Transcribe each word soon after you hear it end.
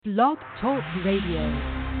Blog Talk Radio.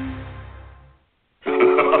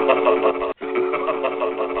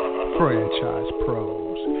 Franchise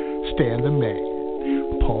pros, Stan the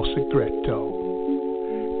Man, Paul Segreto.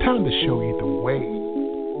 Time to show you the way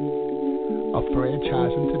of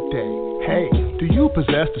franchising today. Hey, do you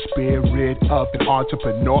possess the spirit of an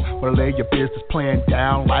entrepreneur? Or lay your business plan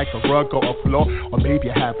down like a rug or a floor? Or maybe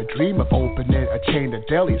you have a dream of opening a chain of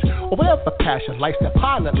delis, or whatever passion lights that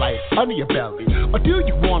pilot light under your belly. Or do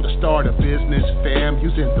you want to start a business, fam,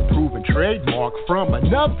 using the proven trademark from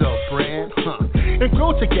another brand? And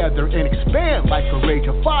grow together and expand like a rage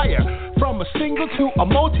of fire, from a single to a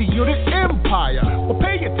multi-unit empire. Well,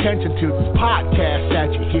 pay attention to this podcast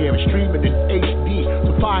that you hear streaming in HD,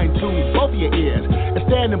 so fine-tune both of your ears. And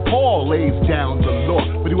Stan and Paul lays down the law.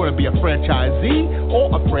 Whether you want to be a franchisee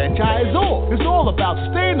or a franchisor, it's all about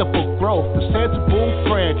sustainable growth, the sensible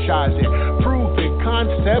franchising, proven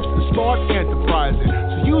concepts, the smart enterprising.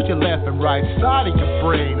 So use your left and right side of your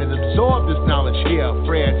brain and absorb this knowledge here,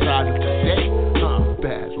 franchising today.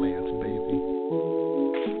 Badlands, baby.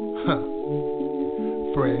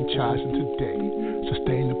 Franchising today.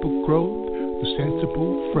 Sustainable growth, the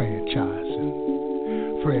sensible franchising.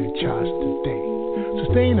 Franchise today.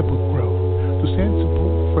 Sustainable growth, the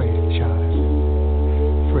sensible franchising.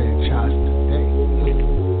 Franchising today.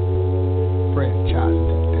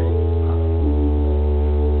 Franchising today.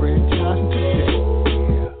 Franchising today.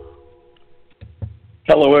 Yeah.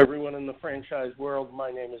 Hello, everyone in the franchise world. My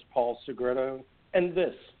name is Paul Segreto, and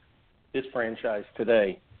this is Franchise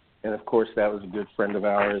Today. And, of course, that was a good friend of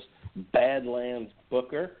ours, Badlands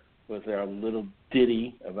Booker, with our little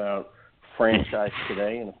ditty about Franchise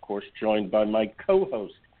Today, and, of course, joined by my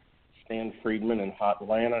co-host, Stan Friedman in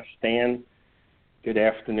Hotlanta. Stan, good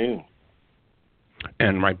afternoon.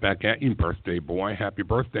 And right back at you, birthday boy. Happy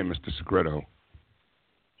birthday, Mr. Segreto.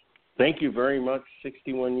 Thank you very much.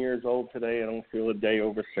 61 years old today. I don't feel a day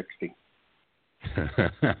over 60.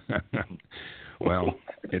 Well,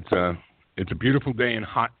 it's a beautiful day in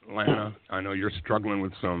hot Atlanta. I know you're struggling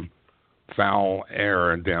with some foul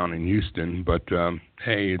air down in Houston, but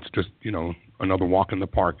hey, it's just, another walk in the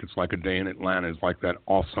park. It's like a day in Atlanta. It's like that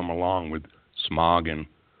all summer long with smog and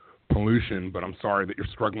pollution, but I'm sorry that you're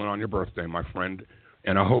struggling on your birthday, my friend,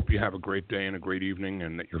 and I hope you have a great day and a great evening,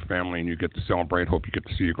 and that your family and you get to celebrate. Hope you get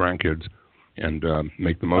to see your grandkids and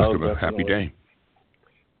make the most of a happy day.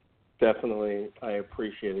 Definitely. I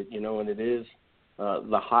appreciate it. And it is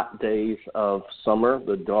the hot days of summer,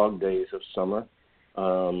 the dog days of summer,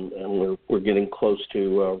 and we're getting close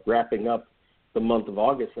to wrapping up the month of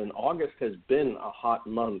August. And August has been a hot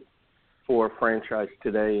month for Franchise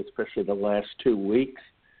Today, especially the last 2 weeks,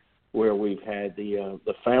 where we've had the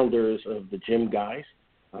founders of the Gym Guys,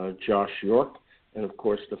 Josh York, and, of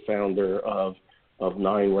course, the founder of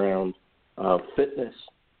 9 Round Fitness,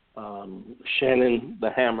 Shannon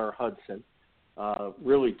the Hammer Hudson.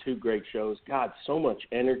 Really 2 great shows. God, so much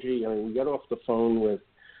energy. I mean, we got off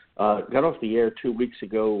the air 2 weeks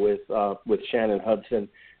ago with Shannon Hudson,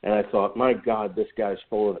 and I thought, my God, this guy's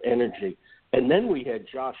full of energy. And then we had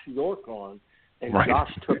Josh York on, and right.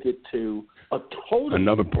 Josh took it to a totally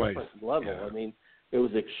another different place. level. Yeah. I mean, it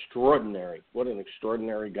was extraordinary. What an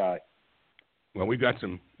extraordinary guy. Well, we got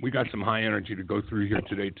some high energy to go through here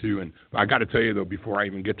today too, and I got to tell you though, before I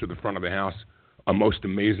even get to the front of the house, a most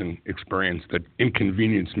amazing experience that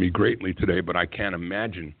inconvenienced me greatly today, but I can't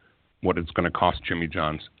imagine what it's going to cost Jimmy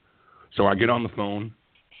John's. So I get on the phone,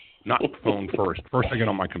 not the phone first. First I get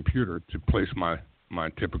on my computer to place my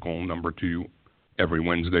typical number 2 every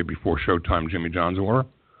Wednesday before showtime Jimmy John's order,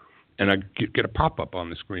 and I get a pop-up on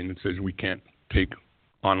the screen that says, we can't take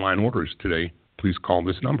online orders today. Please call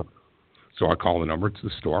this number. So I call the number to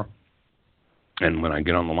the store, and when I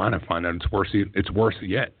get on the line, I find out it's worse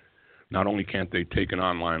yet. Not only can't they take an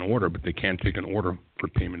online order, but they can't take an order for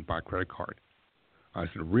payment by credit card. I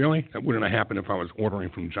said, really? That wouldn't have happened if I was ordering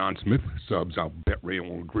from John Smith subs. I'll bet Ray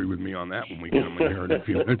will agree with me on that when we get him in here in a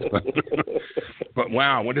few minutes. But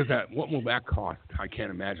wow, what will that cost? I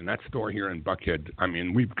can't imagine. That store here in Buckhead, I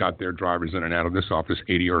mean, we've got their drivers in and out of this office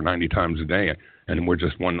 80 or 90 times a day, and we're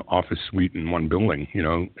just one office suite in one building.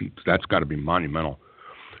 That's got to be monumental.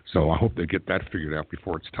 So I hope they get that figured out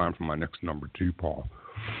before it's time for my next number 2, Paul.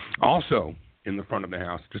 Also, in the front of the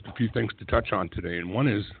house, just a few things to touch on today, and one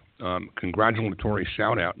is congratulatory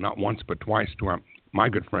shout-out, not once but twice, to my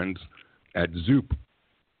good friends at Zoop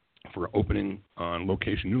for opening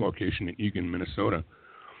new location in Eagan, Minnesota.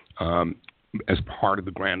 As part of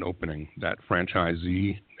the grand opening, that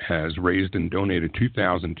franchisee has raised and donated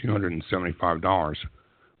 $2,275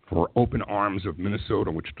 for Open Arms of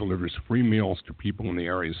Minnesota, which delivers free meals to people in the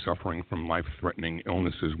area suffering from life-threatening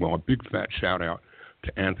illnesses. Well, a big fat shout-out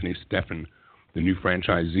to Anthony Steffen, the new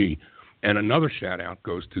franchisee. And another shout-out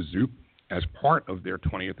goes to Zoop. As part of their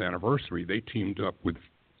 20th anniversary, they teamed up with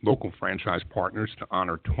local franchise partners to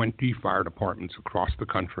honor 20 fire departments across the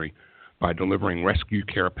country by delivering rescue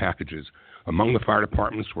care packages. Among the fire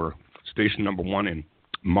departments were Station Number 1 in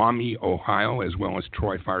Maumee, Ohio, as well as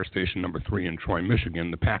Troy Fire Station Number 3 in Troy,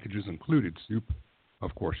 Michigan. The packages included soup,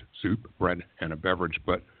 of course, soup, bread, and a beverage,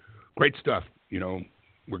 but great stuff. You know,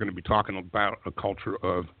 we're going to be talking about a culture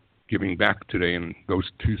of giving back today, and those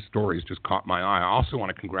two stories just caught my eye. I also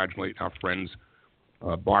want to congratulate our friends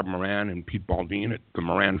Barb Moran and Pete Baldine at the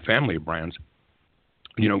Moran family of brands.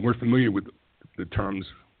 You know, we're familiar with the terms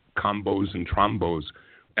combos and trombos,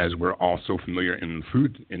 as we're also familiar in the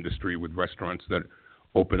food industry with restaurants that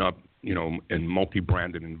open up, you know, in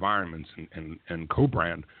multi-branded environments and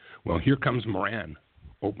co-brand. Well, here comes Moran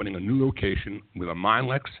opening a new location with a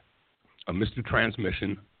Milex, a Mr.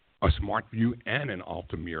 Transmission, a SmartView, and an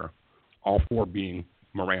Altamira, all four being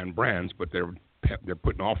Moran brands, but they're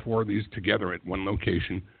putting all four of these together at one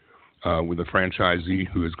location with a franchisee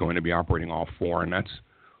who is going to be operating all four, and that's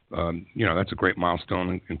that's a great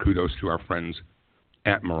milestone, and kudos to our friends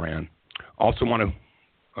at Moran. Also want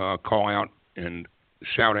to call out and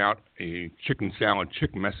shout out a chicken salad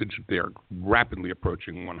chick message. They're rapidly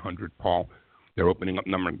approaching 100, Paul. They're opening up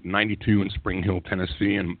number 92 in Spring Hill,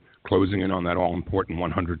 Tennessee, and closing in on that all-important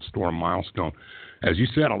 100-store milestone. As you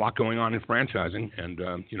said, a lot going on in franchising, and,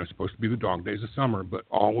 supposed to be the dog days of summer, but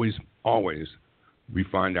always, always we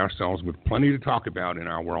find ourselves with plenty to talk about in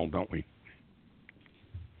our world, don't we?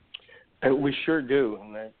 And we sure do,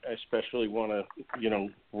 and I especially want to,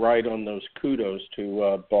 ride on those kudos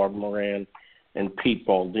to Barb Moran and Pete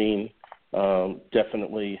Baldine.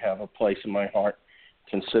 Definitely have a place in my heart,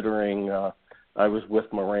 considering I was with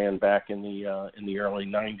Moran back in the early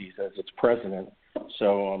 '90s as its president.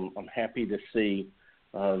 So I'm happy to see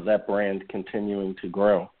that brand continuing to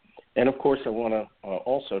grow. And of course, I want to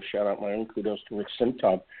also shout out my own kudos to Rich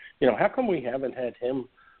Simtob. How come we haven't had him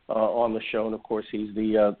on the show? And of course, he's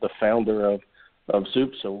the founder of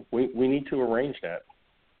Zoop. So we need to arrange that.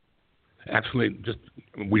 Actually,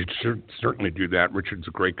 we should certainly do that. Richard's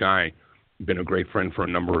a great guy, been a great friend for a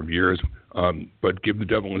number of years. But give the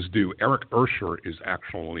devil his due. Eric Ursher is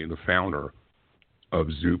actually the founder of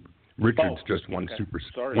Zoop. Richard's just one super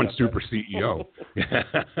CEO.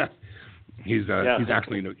 He's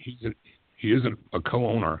actually he isn't a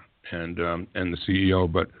co-owner and the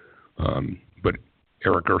CEO, but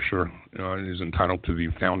Eric Ursher is entitled to the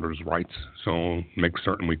founder's rights. So make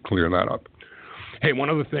certain we clear that up. Hey, one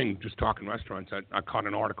other thing, just talking restaurants, I caught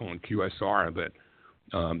an article in QSR that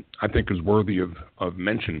I think is worthy of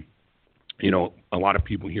mention. A lot of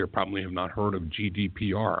people here probably have not heard of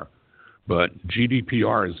GDPR, but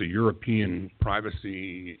GDPR is a European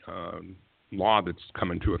privacy law that's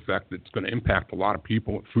come into effect that's going to impact a lot of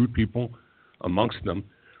people, food people amongst them.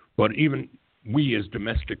 But even we as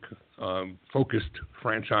domestic focused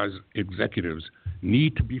franchise executives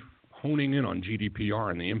need to be honing in on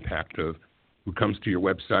GDPR and the impact of who comes to your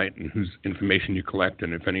website and whose information you collect,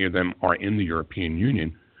 and if any of them are in the European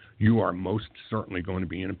Union, you are most certainly going to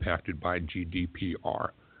be impacted by GDPR.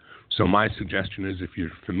 So my suggestion is, if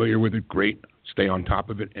you're familiar with it, great, stay on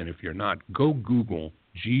top of it, and if you're not, go Google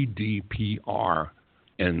GDPR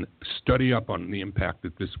and study up on the impact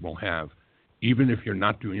that this will have. Even if you're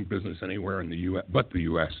not doing business anywhere in the U.S. but the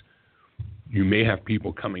U.S., you may have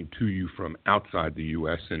people coming to you from outside the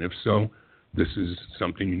U.S., and if so, this is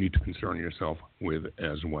something you need to concern yourself with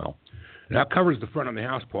as well. That covers the front of the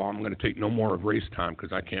house, Paul. I'm going to take no more of Ray's time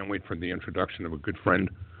because I can't wait for the introduction of a good friend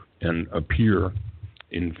and a peer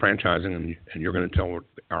in franchising, and you're going to tell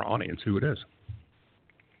our audience who it is.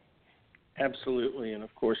 Absolutely, and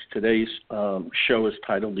of course today's show is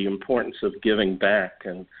titled The Importance of Giving Back,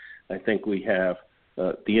 and I think we have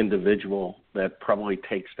the individual that probably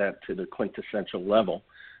takes that to the quintessential level.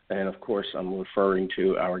 And, of course, I'm referring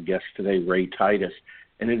to our guest today, Ray Titus.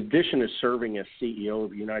 And in addition to serving as CEO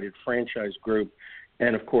of United Franchise Group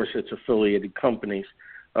and, of course, its affiliated companies,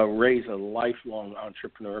 Ray's a lifelong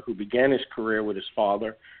entrepreneur who began his career with his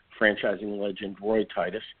father, franchising legend Roy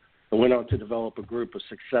Titus, and went on to develop a group of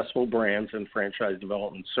successful brands and franchise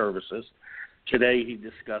development services. Today he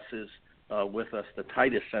discusses with us the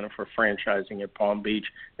Titus Center for Franchising at Palm Beach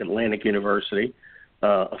Atlantic University,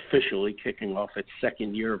 officially kicking off its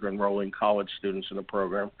second year of enrolling college students in the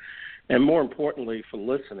program. And more importantly for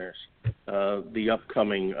listeners, the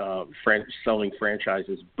upcoming Selling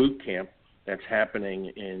Franchises Boot Camp that's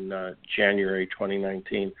happening in January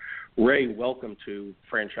 2019. Ray, welcome to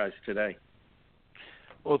Franchise Today.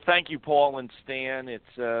 Well, thank you, Paul and Stan. It's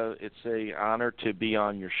a honor to be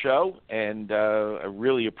on your show, and I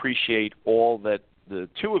really appreciate all that the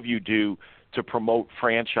two of you do to promote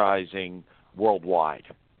franchising worldwide.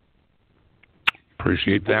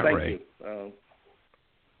 Appreciate that, well, Ray. You.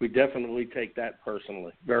 We definitely take that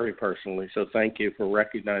personally, very personally. So thank you for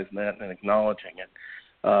recognizing that and acknowledging it.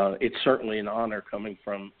 It's certainly an honor coming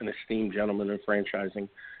from an esteemed gentleman in franchising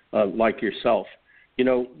like yourself. You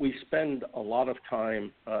know, we spend a lot of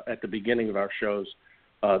time at the beginning of our shows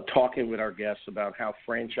talking with our guests about how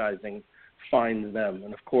franchising finds them.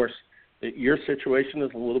 And, of course, your situation is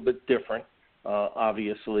a little bit different,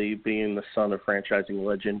 obviously being the son of franchising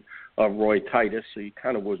legend Roy Titus. So he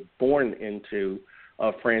kind of was born into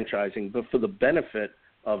franchising. But for the benefit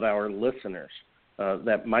of our listeners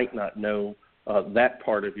that might not know that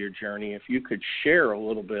part of your journey, if you could share a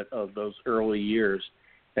little bit of those early years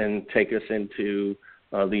and take us into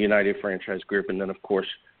the United Franchise Group, and then, of course,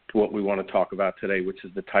 to what we want to talk about today, which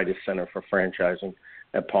is the Titus Center for Franchising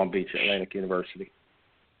at Palm Beach Atlantic University.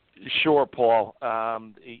 Sure, Paul.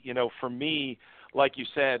 You know, for me, like you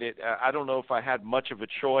said, I don't know if I had much of a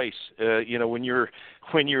choice. You know, when you're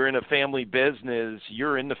in a family business,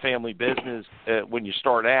 you're in the family business when you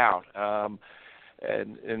start out.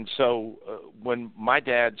 And so when my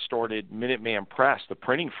dad started Minuteman Press, the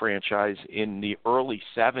printing franchise, in the early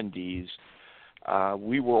 70s,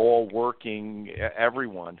 we were all working,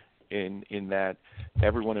 everyone in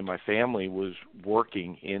my family was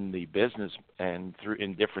working in the business and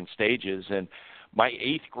in different stages. And my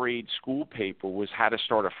 8th grade school paper was how to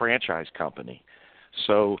start a franchise company.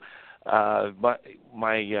 So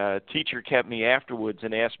my teacher kept me afterwards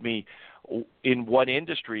and asked me in what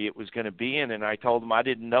industry it was going to be in, and I told him I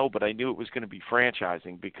didn't know, but I knew it was going to be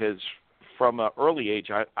franchising, because from an early age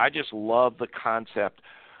I just love the concept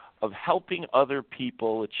of helping other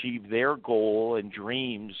people achieve their goal and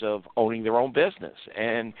dreams of owning their own business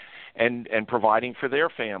and providing for their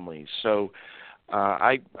families. So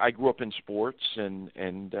I grew up in sports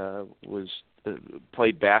and was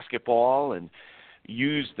played basketball and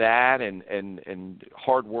used that and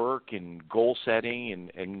hard work and goal setting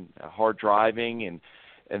and hard driving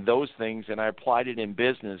and those things, and I applied it in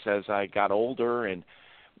business as I got older. And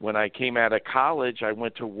when I came out of college, I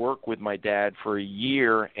went to work with my dad for a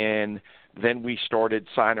year, and then we started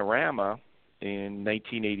Sinorama in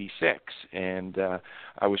 1986. And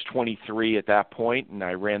I was 23 at that point, and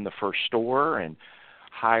I ran the first store and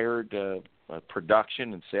hired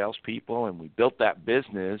production and salespeople, and we built that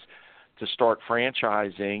business to start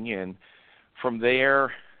franchising. And from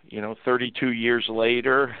there, 32 years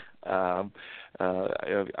later, I'm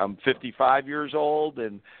 55 years old,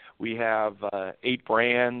 and we have 8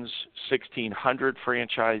 brands, 1,600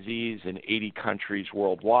 franchisees in 80 countries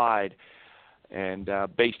worldwide, and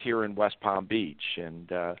based here in West Palm Beach.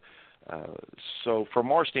 And so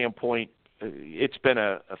from our standpoint, it's been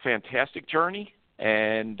a fantastic journey,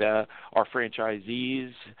 and our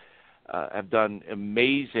franchisees have done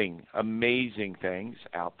amazing things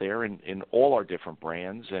out there in all our different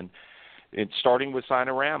brands. And starting with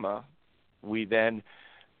Sinorama, we then,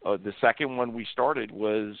 the second one we started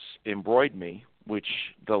was Embroid Me, which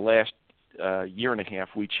the last year and a half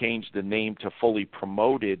we changed the name to Fully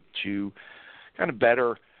Promoted to kind of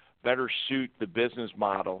better suit the business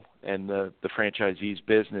model and the franchisee's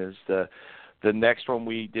business. The next one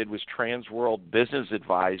we did was Transworld Business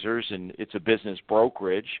Advisors, and it's a business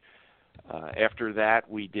brokerage. After that,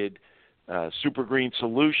 we did Super Green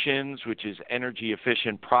Solutions, which is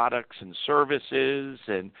energy-efficient products and services,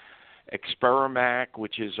 and Experamac,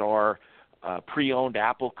 which is our pre-owned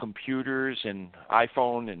Apple computers and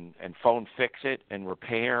iPhone and phone fix-it and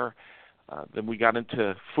repair. Then we got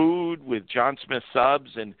into food with John Smith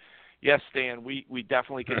Subs, and yes, Stan, we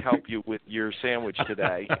definitely can help you with your sandwich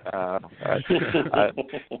today.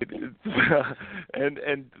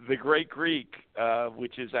 And the Great Greek,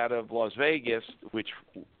 which is out of Las Vegas, which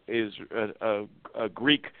is a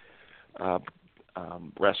Greek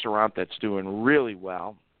restaurant that's doing really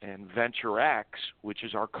well, and Venture X, which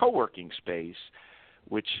is our co-working space,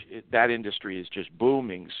 which that industry is just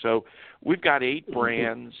booming. So we've got 8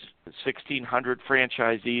 brands, 1,600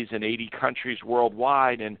 franchisees in 80 countries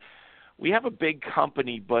worldwide, and we have a big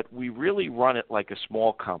company, but we really run it like a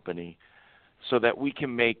small company so that we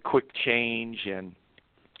can make quick change, and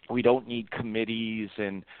we don't need committees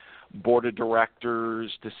and board of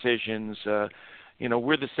directors decisions.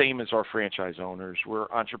 We're the same as our franchise owners. We're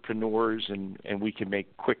entrepreneurs, and we can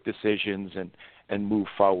make quick decisions and move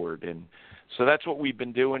forward. And so that's what we've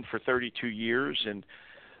been doing for 32 years. And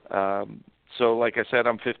so, like I said,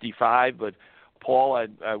 I'm 55, but Paul,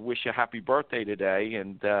 I wish you a happy birthday today.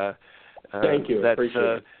 And Thank you. Appreciate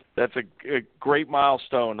it. That's a great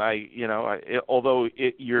milestone. Although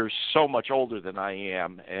you're so much older than I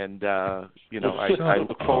am, and I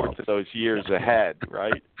look forward to those years ahead.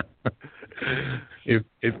 Right?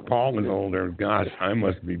 If Paul is older, gosh, I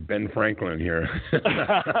must be Ben Franklin here.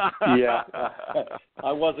 Yeah,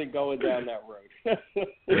 I wasn't going down that road.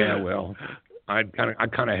 Yeah, well, I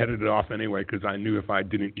kind of headed it off anyway because I knew if I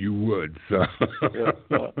didn't, you would. So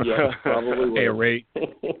yeah, probably would. Hey,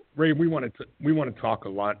 Ray, we want to talk a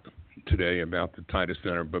lot today about the Titus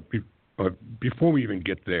Center, but before we even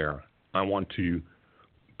get there, I want to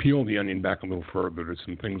peel the onion back a little further to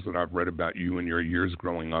some things that I've read about you and your years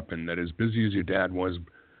growing up, and that as busy as your dad was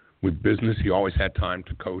with business, he always had time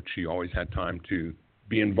to coach. He always had time to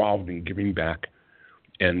be involved in giving back,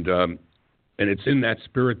 and it's in that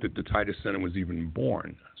spirit that the Titus Center was even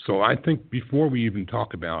born. So I think before we even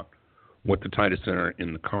talk about what the Titus Center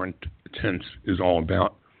in the current tense is all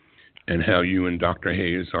about, and how you and Dr.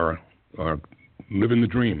 Hayes are living the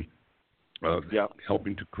dream of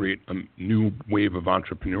helping to create a new wave of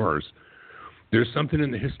entrepreneurs. There's something in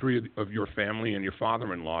the history of your family and your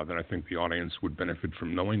father-in-law that I think the audience would benefit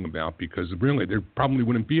from knowing about, because really there probably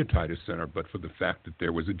wouldn't be a Titus Center but for the fact that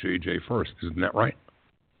there was a JJ first. Isn't that right?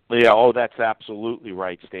 Yeah. Oh, that's absolutely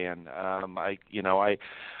right, Stan. I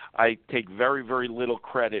take very, very little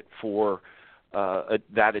credit for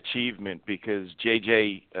that achievement, because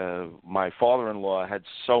JJ, my father-in-law, had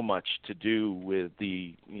so much to do with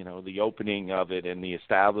the opening of it and the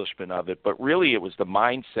establishment of it. But really, it was the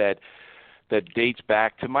mindset that dates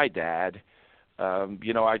back to my dad.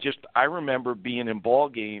 I remember being in ball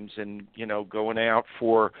games and going out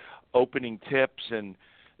for opening tips and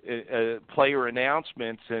player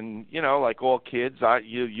announcements, and like all kids,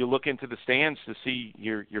 you look into the stands to see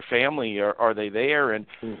your family. Are they there? And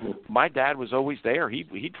my dad was always there.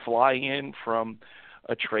 He'd fly in from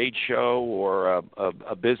a trade show or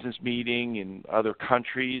a business meeting in other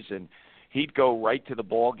countries, and he'd go right to the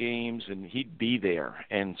ball games and he'd be there.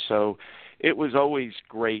 And so it was always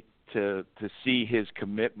great to see his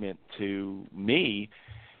commitment to me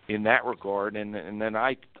in that regard. And then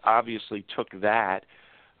I obviously took that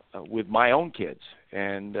with my own kids.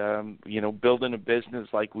 And, building a business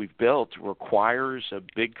like we've built requires a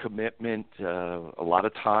big commitment, a lot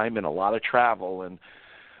of time and a lot of travel, and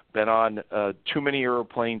been on too many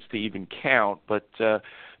airplanes to even count, but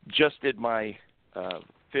just did my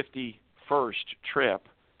 51st trip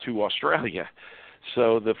to Australia.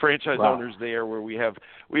 So the franchise owners there, where we have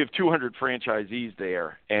 200 franchisees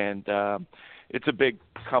there, and it's a big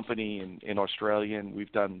company in Australia, and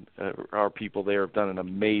we've done our people there have done an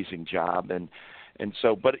amazing job, and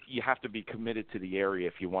so, but you have to be committed to the area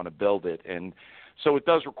if you want to build it, and so it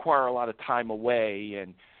does require a lot of time away,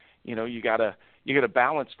 and you gotta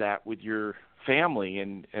balance that with your family,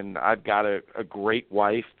 and I've got a great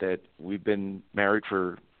wife that we've been married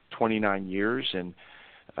for 29 years, and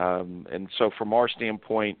so from our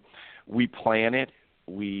standpoint, we plan it,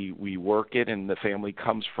 we work it, and the family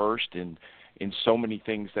comes first in so many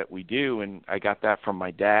things that we do. And I got that from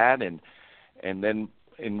my dad, and then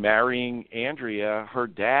in marrying Andrea, her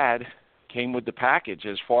dad came with the package,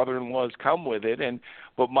 as father-in-laws come with it,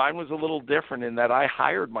 but mine was a little different in that I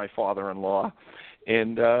hired my father-in-law,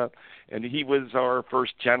 and he was our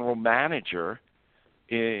first general manager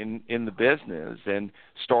in the business, and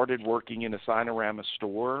started working in a Sinorama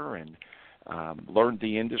store and learned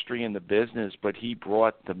the industry and the business. But he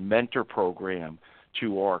brought the mentor program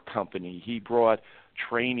to our company. He brought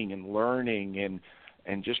training and learning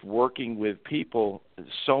and just working with people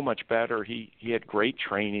so much better. He had great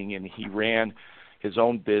training, and he ran his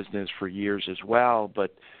own business for years as well.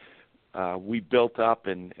 But we built up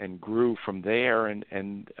and grew from there, and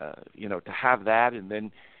to have that. And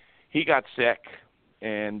then he got sick,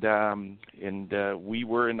 and we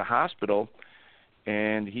were in the hospital,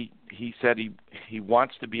 and he said he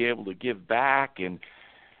wants to be able to give back,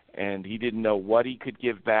 and he didn't know what he could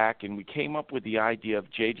give back. And we came up with the idea of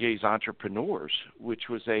JJ's Entrepreneurs, which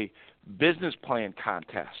was a business plan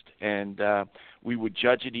contest, and we would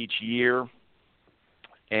judge it each year,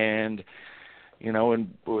 and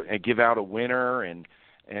give out a winner, and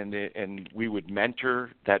we would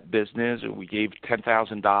mentor that business, and we gave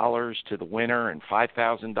 $10,000 to the winner and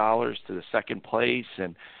 $5,000 to the second place,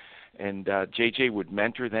 and JJ would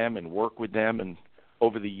mentor them and work with them, and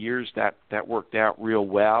over the years that worked out real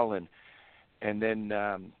well, and then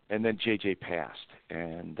JJ passed,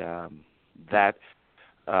 and that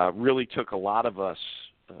really took a lot of us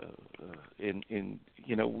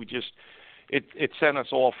it sent us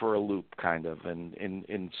all for a loop, kind of,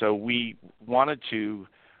 and so we wanted to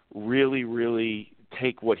really, really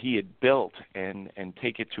take what he had built and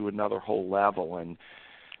take it to another whole level. And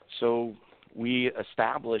so we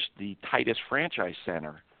established the Titus Franchise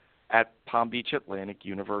Center at Palm Beach Atlantic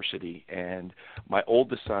University. And my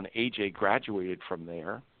oldest son, AJ, graduated from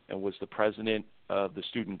there and was the president of the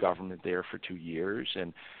student government there for 2 years.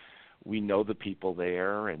 And we know the people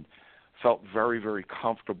there and felt very, very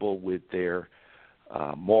comfortable with their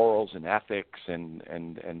morals and ethics and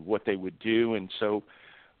what they would do. And so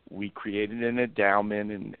we created an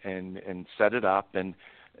endowment and set it up and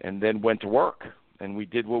then went to work. And we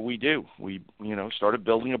did what we do. We, started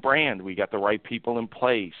building a brand. We got the right people in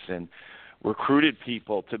place and recruited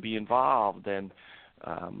people to be involved. And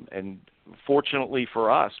fortunately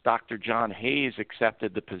for us, Dr. John Hayes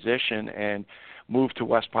accepted the position and moved to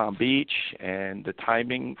West Palm Beach. And the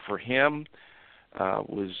timing for him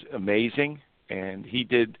was amazing. And he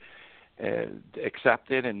did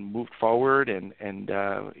accept it and moved forward. And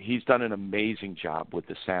he's done an amazing job with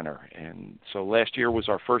the center. And so last year was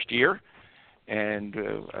our first year. And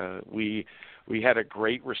we had a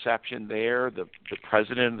great reception there. The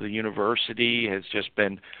president of the university has just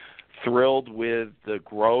been thrilled with the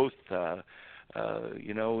growth.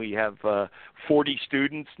 We have 40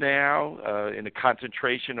 students now in a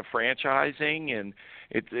concentration of franchising, and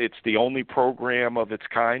it's the only program of its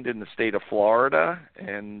kind in the state of Florida.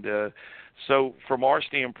 And so from our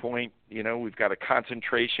standpoint, we've got a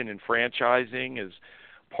concentration in franchising as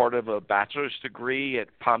part of a bachelor's degree at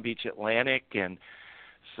Palm Beach Atlantic, and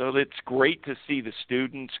so it's great to see the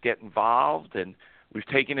students get involved, and we've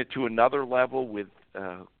taken it to another level with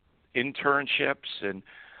internships. And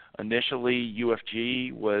initially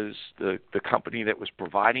UFG was the company that was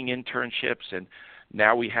providing internships, and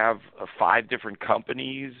now we have 5 different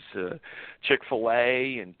companies,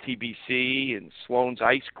 Chick-fil-A and TBC and Sloan's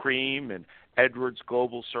Ice Cream and Edwards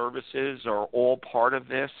Global Services are all part of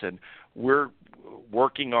this, and we're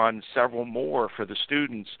working on several more for the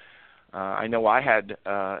students. I know I had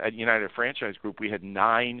at United Franchise Group, we had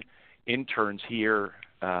 9 interns here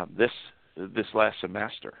this last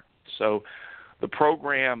semester. So the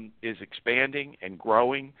program is expanding and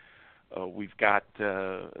growing. We've got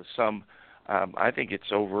some, I think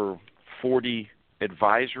it's over 40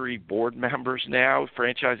 advisory board members now,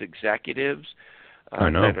 franchise executives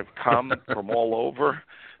that have come from all over.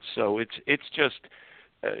 So it's just,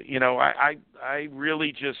 I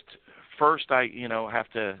really just first I have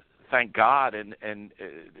to thank God and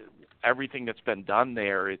everything that's been done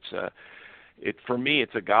there. For me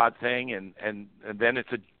it's a God thing, and then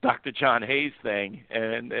it's a Dr. John Hayes thing,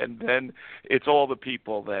 and then it's all the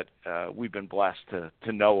people that we've been blessed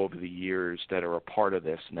to know over the years that are a part of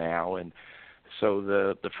this now. And so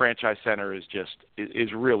the franchise center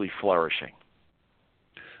is really flourishing.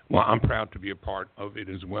 Well, I'm proud to be a part of it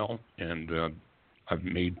as well, and I've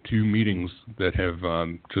made 2 meetings that have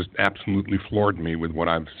just absolutely floored me with what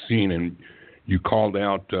I've seen. And you called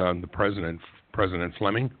out the President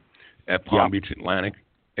Fleming at Palm Beach Atlantic.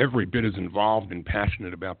 Every bit as involved and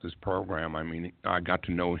passionate about this program. I mean, I got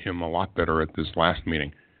to know him a lot better at this last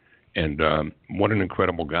meeting. And what an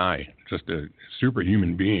incredible guy, just a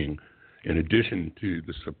superhuman being, in addition to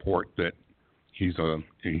the support that he's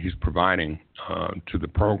providing to the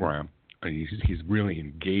program. He's really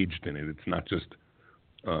engaged in it. It's not just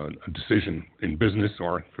a decision in business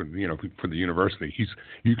or for the university.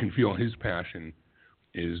 You can feel his passion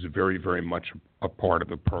is very, very much a part of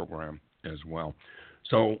the program as well.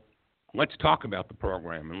 So let's talk about the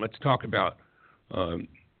program, and let's talk about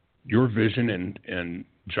your vision and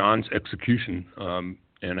John's execution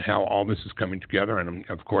and how all this is coming together. And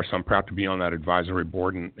of course, I'm proud to be on that advisory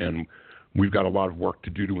board, and we've got a lot of work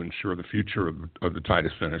to do to ensure the future of the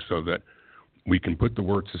Titus Center so that we can put the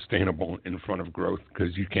word sustainable in front of growth,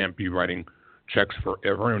 because you can't be writing checks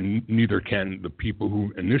forever, and neither can the people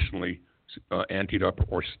who initially anteed up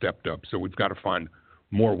or stepped up. So we've got to find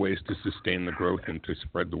more ways to sustain the growth and to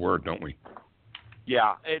spread the word, don't we?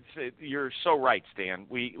 Yeah, you're so right, Stan.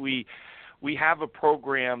 We have a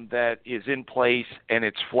program that is in place and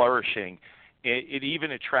it's flourishing. It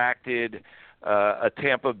even attracted a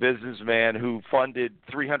Tampa businessman who funded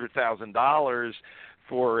 $300,000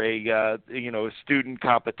 for a student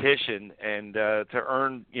competition and to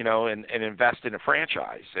earn and invest in a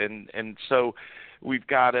franchise. And so we've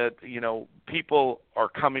got people are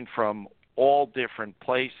coming from all different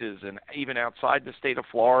places and even outside the state of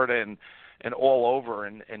Florida and all over.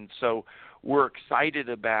 And so we're excited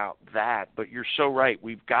about that. But you're so right.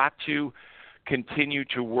 We've got to continue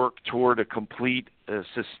to work toward a complete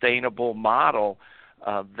sustainable model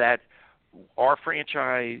that our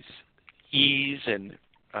franchisees and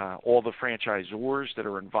all the franchisors that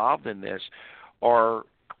are involved in this are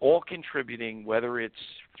all contributing, whether it's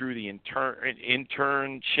through the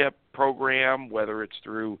internship program, whether it's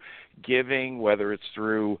through giving, whether it's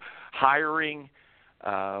through hiring,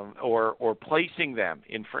 or placing them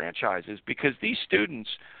in franchises. Because these students,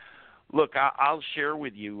 look, I'll share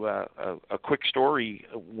with you a quick story.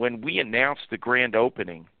 When we announced the grand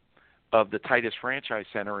opening of the Titus Franchise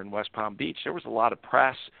Center in West Palm Beach, there was a lot of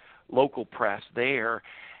press, local press there.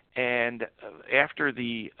 And after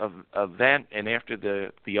the event and after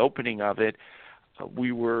the opening of it,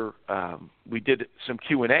 we did some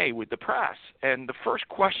Q&A with the press. And the first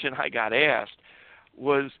question I got asked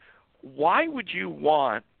was, why would you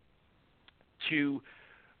want to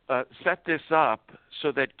set this up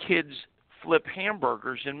so that kids flip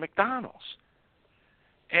hamburgers in McDonald's?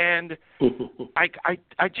 And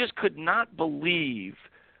I just could not believe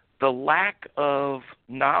the lack of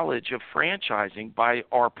knowledge of franchising by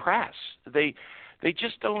our press. They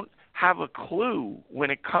just don't have a clue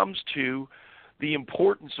when it comes to the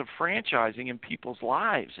importance of franchising in people's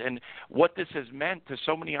lives and what this has meant to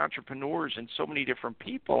so many entrepreneurs and so many different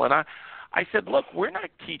people. And I said, look, we're not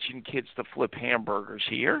teaching kids to flip hamburgers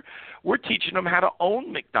here. We're teaching them how to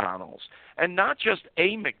own McDonald's, and not just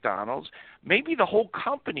a McDonald's, maybe the whole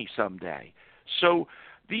company someday. So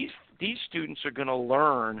these students are going to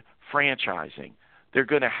learn franchising. They're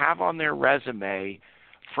going to have on their resume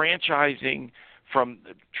franchising from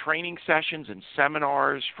training sessions and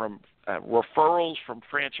seminars, from referrals from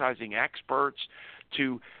franchising experts,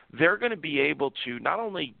 to they're going to be able to not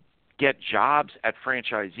only get jobs at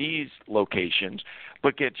franchisees' locations,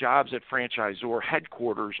 but get jobs at franchisor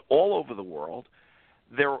headquarters all over the world.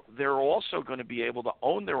 They're also going to be able to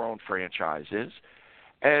own their own franchises,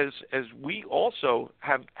 as we also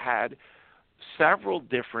have had several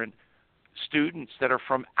different students that are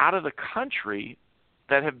from out of the country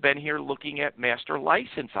that have been here looking at master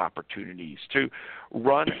license opportunities to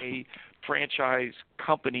run a franchise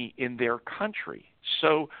company in their country.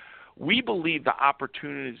 So we believe the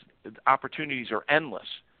opportunities are endless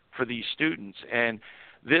for these students, and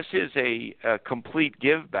this is a complete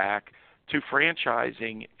give back to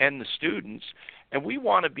franchising and the students, and we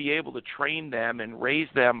want to be able to train them and raise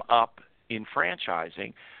them up in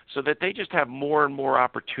franchising so that they just have more and more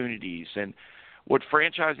opportunities. And what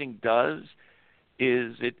franchising does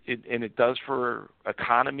is it does for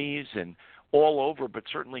economies and all over, but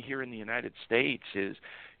certainly here in the United States, is,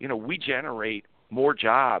 we generate more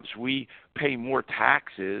jobs, we pay more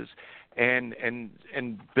taxes, and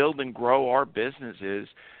build and grow our businesses.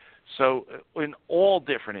 So in all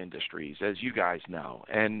different industries, as you guys know.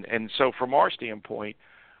 And so from our standpoint,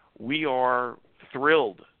 we are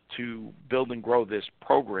thrilled to build and grow this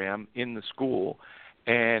program in the school,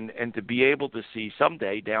 and to be able to see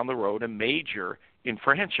someday down the road a major in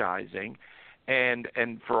franchising, and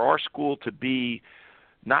for our school to be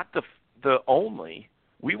not the only.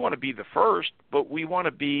 We want to be the first, but we want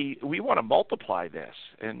to multiply this,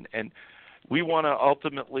 and we want to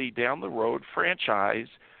ultimately down the road franchise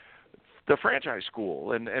the franchise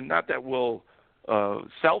school, and not that we'll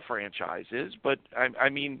sell franchises, but I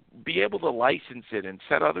mean be able to license it and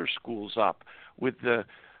set other schools up with the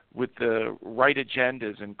right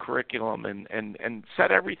agendas and curriculum, and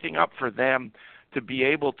set everything up for them to be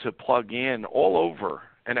able to plug in all over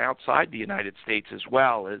and outside the United States, as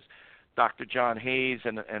well as Dr. John Hayes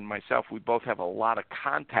and myself. We both have a lot of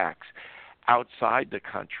contacts outside the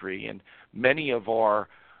country, and many of our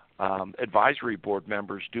advisory board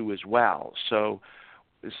members do as well. So,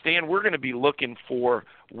 Stan, we're going to be looking for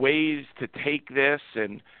ways to take this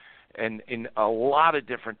and in a lot of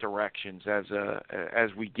different directions as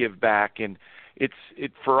we give back. And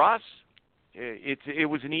for us, it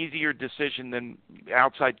was an easier decision than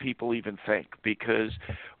outside people even think, because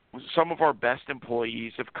some of our best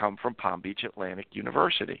employees have come from Palm Beach Atlantic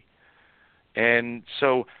University. And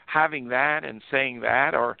so having that and saying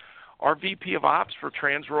that, our VP of Ops for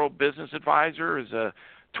Transworld Business Advisor is a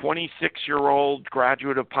 26-year-old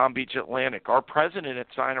graduate of Palm Beach Atlantic. Our president at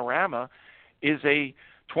Sinorama is a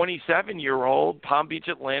 27-year-old Palm Beach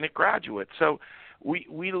Atlantic graduate. So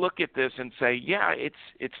we look at this and say, yeah,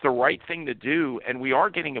 it's the right thing to do, and we are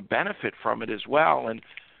getting a benefit from it as well. And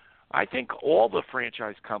I think all the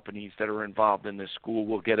franchise companies that are involved in this school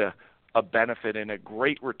will get a benefit and a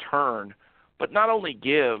great return, but not only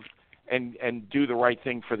give and do the right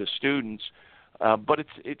thing for the students, but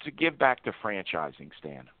it's a give back to franchising,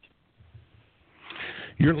 Stan.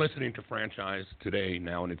 You're listening to Franchise Today,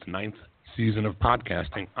 now in its 9th season of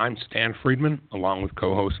podcasting. I'm Stan Friedman, along with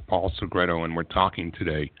co-host Paul Segreto, and we're talking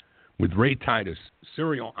today with Ray Titus,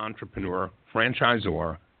 serial entrepreneur,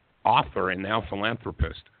 franchisor, author, and now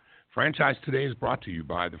philanthropist. Franchise Today is brought to you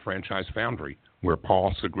by the Franchise Foundry, where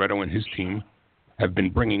Paul Segreto and his team have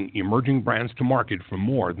been bringing emerging brands to market for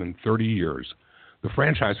more than 30 years. The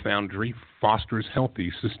Franchise Foundry fosters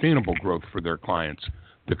healthy, sustainable growth for their clients,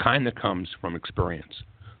 the kind that comes from experience.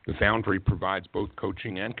 The Foundry provides both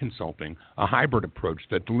coaching and consulting, a hybrid approach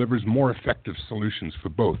that delivers more effective solutions for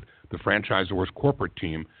both the franchisor's corporate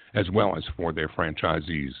team as well as for their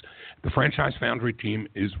franchisees. The Franchise Foundry team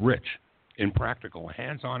is rich in practical,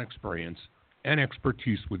 hands-on experience and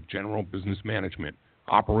expertise with general business management,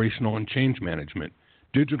 operational and change management,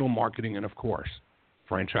 digital marketing, and, of course,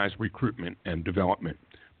 franchise recruitment and development.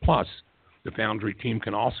 Plus, the Foundry team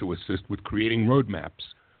can also assist with creating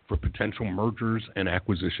roadmaps for potential mergers and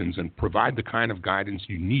acquisitions and provide the kind of guidance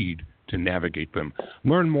you need to navigate them.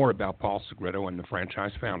 Learn more about Paul Segreto and the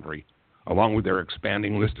Franchise Foundry, along with their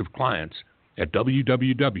expanding list of clients, at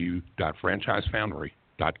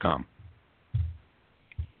www.franchisefoundry.com.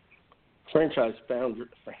 Franchise Foundry.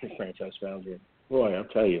 Boy, I'll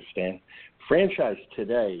tell you, Stan. Franchise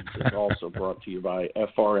Today is also brought to you by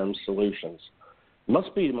FRM Solutions.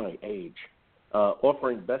 Must be my age.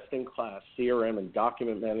 Offering best-in-class CRM and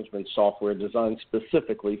document management software designed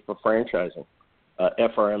specifically for franchising.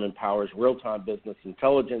 FRM empowers real-time business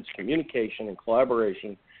intelligence, communication, and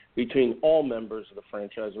collaboration between all members of the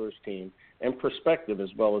franchisor's team and prospective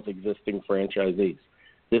as well as existing franchisees.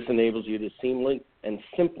 This enables you to seamlessly and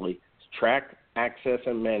simply track, access,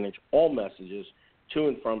 and manage all messages to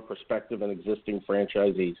and from prospective and existing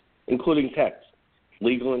franchisees, including text.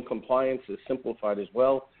 Legal and compliance is simplified as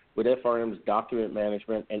well with FRM's document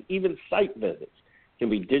management, and even site visits can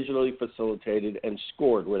be digitally facilitated and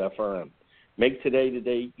scored with FRM. Make today the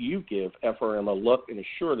day you give FRM a look and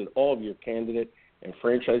assure that all of your candidate and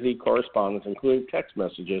franchisee correspondence, including text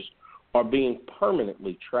messages, are being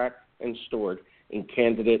permanently tracked and stored in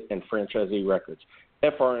candidate and franchisee records.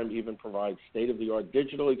 FRM even provides state-of-the-art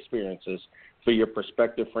digital experiences for your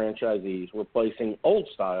prospective franchisees, replacing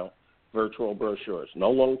old-style virtual brochures.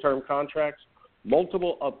 No long-term contracts,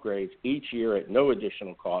 multiple upgrades each year at no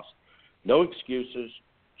additional cost. No excuses,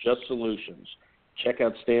 just solutions. Check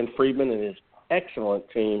out Stan Friedman and his excellent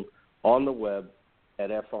team on the web at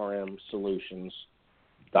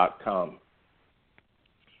frmsolutions.com.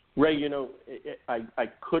 Ray, you know, I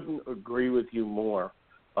couldn't agree with you more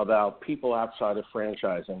about people outside of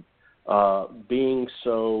franchising being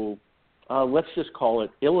so, let's just call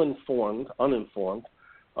it uninformed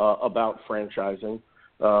about franchising.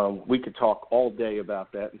 We could talk all day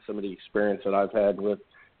about that and some of the experience that I've had with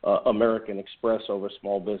American Express over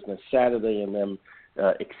Small Business Saturday and them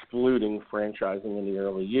excluding franchising in the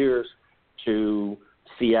early years, to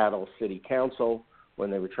Seattle City Council when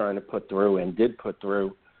they were trying to put through and did put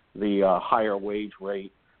through the higher wage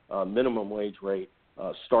rate, minimum wage rate,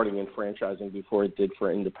 starting in franchising before it did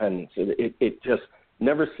for independents. It just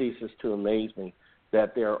never ceases to amaze me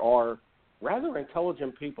that there are rather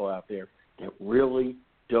intelligent people out there that really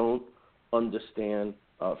don't understand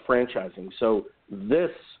franchising. So this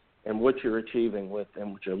and what you're achieving with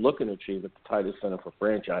and what you're looking to achieve at the Titus Center for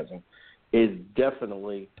Franchising is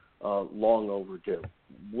definitely long overdue,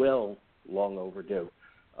 well long overdue.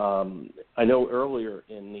 I know earlier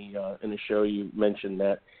in the show you mentioned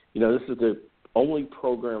that, you know, this is the only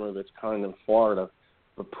program of its kind in Florida,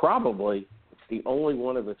 but probably it's the only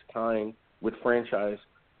one of its kind with franchise,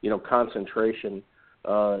 you know, concentration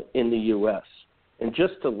in the U.S. And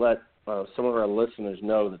just to let some of our listeners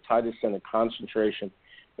know, the Titus Center concentration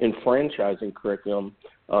in franchising curriculum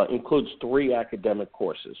includes 3 academic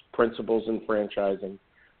courses: Principles in Franchising,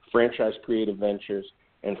 Franchise Creative Ventures,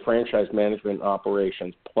 and Franchise Management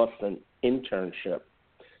Operations, plus an internship.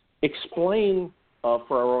 Explain for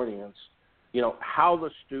our audience, you know, how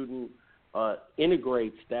the student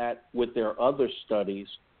integrates that with their other studies,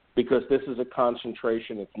 because this is a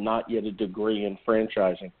concentration, it's not yet a degree in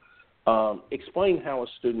franchising. Explain how a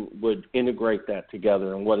student would integrate that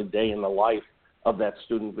together and what a day in the life of that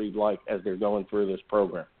student would be like as they're going through this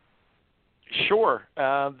program. Sure.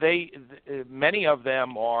 Many of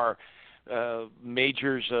them are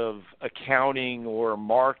majors of accounting or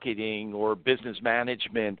marketing or business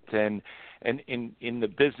management, and in the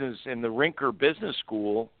Rinker Business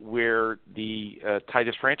School, where the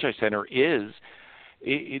Titus Franchise Center is,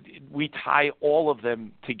 we tie all of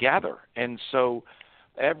them together, and so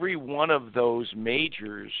every one of those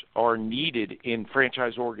majors are needed in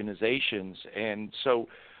franchise organizations. And so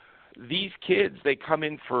these kids, they come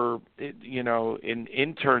in for, you know, in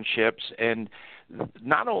internships, and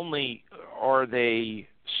not only are they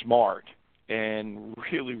smart and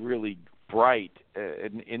really, really bright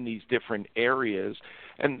in these different areas,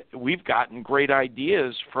 and we've gotten great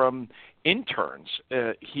ideas from interns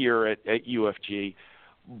here at UFG,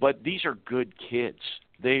 but these are good kids.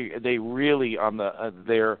 They really on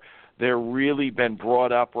the they're really been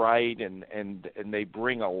brought up right, and they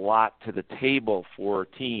bring a lot to the table for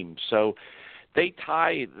teams. So they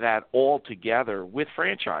tie that all together with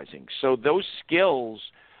franchising. So those skills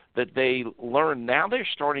that they learn, now they're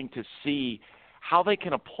starting to see how they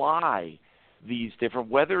can apply these different,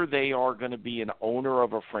 whether they are going to be an owner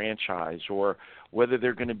of a franchise or whether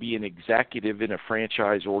they're going to be an executive in a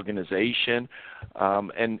franchise organization,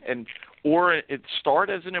 or it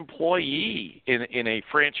start as an employee in a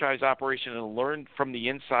franchise operation and learn from the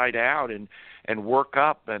inside out and work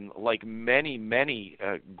up, and like many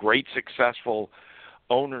great successful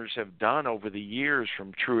owners have done over the years,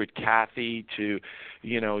 from Truett Cathy to,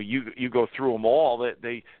 you go through them all. That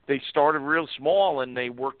they started real small and they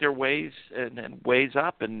worked their ways and ways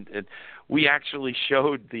up. And we actually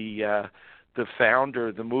showed the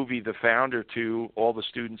Founder, the movie The Founder, to all the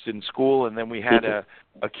students in school, and then we had a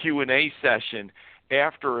Q&A session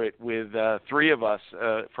after it with three of us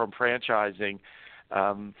from franchising,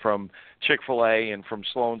 from Chick-fil-A and from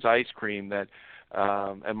Sloan's Ice Cream, that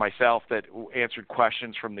and myself, that answered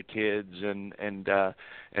questions from the kids, and I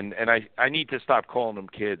need to stop calling them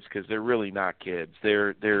kids, because they're really not kids.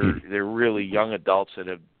 They're really young adults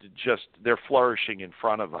that they're flourishing in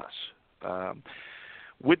front of us.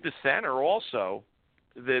 With the center also,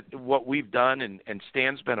 that what we've done, and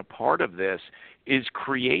Stan's been a part of this, is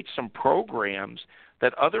create some programs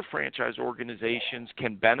that other franchise organizations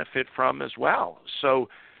can benefit from as well. So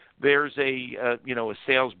there's a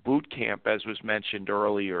sales boot camp, as was mentioned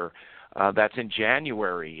earlier, that's in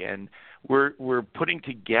January, and we're putting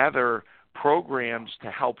together programs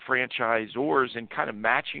to help franchisors and kind of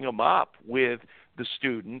matching them up with the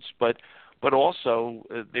students, but also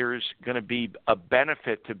there's going to be a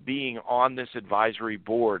benefit to being on this advisory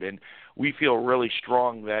board, and we feel really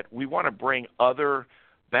strong that we want to bring other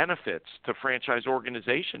benefits to franchise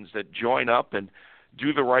organizations that join up and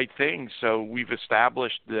do the right thing. So we've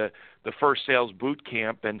established the first sales boot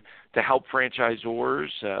camp, and to help franchisors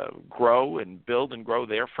grow and build and grow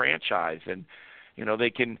their franchise. And they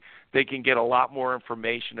can get a lot more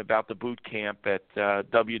information about the boot camp at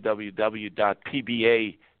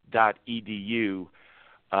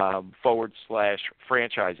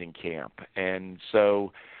www.pba.edu/franchising camp. And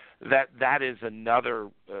so that is another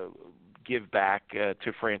give back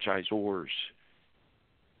to franchisors.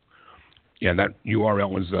 Yeah, that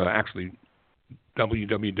URL is actually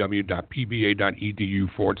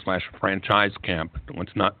www.pba.edu/franchise camp.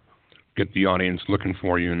 Let's not get the audience looking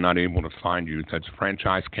for you and not able to find you. That's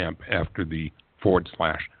franchise camp after the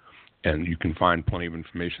 /. And you can find plenty of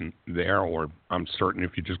information there, or I'm certain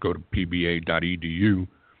if you just go to pba.edu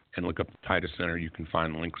and look up the Titus Center, you can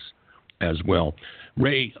find links as well.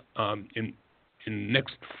 Ray, in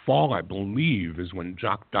next fall, I believe, is when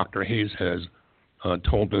Dr. Hayes has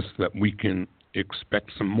told us that we can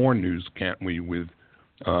expect some more news, can't we, with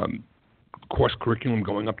course curriculum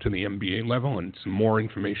going up to the MBA level, and some more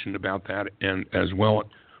information about that, and as well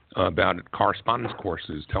about correspondence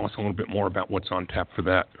courses. Tell us a little bit more about what's on tap for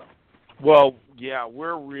that. Well, yeah,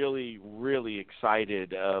 we're really, really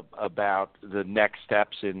excited about the next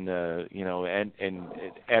steps in and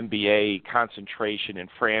MBA concentration in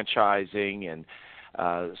franchising, and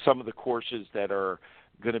some of the courses that are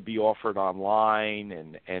going to be offered online,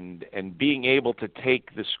 and being able to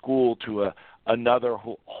take the school to another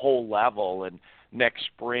whole level. And next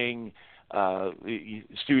spring,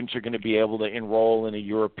 students are going to be able to enroll in a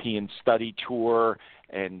European study tour,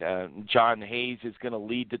 and John Hayes is going to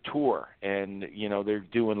lead the tour. And they're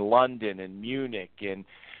doing London and Munich, and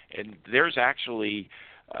there's actually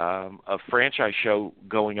a franchise show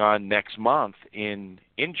going on next month in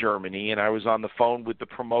Germany. And I was on the phone with the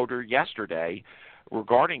promoter yesterday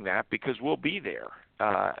regarding that, because we'll be there.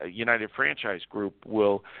 United Franchise Group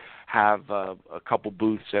will have a couple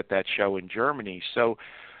booths at that show in Germany. So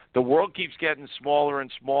the world keeps getting smaller and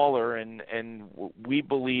smaller, and we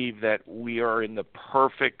believe that we are in the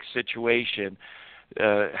perfect situation,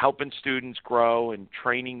 helping students grow and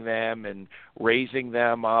training them and raising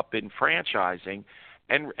them up in franchising,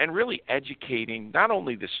 and really educating not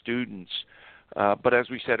only the students, but as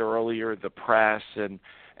we said earlier, the press and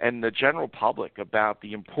the general public about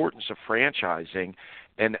the importance of franchising,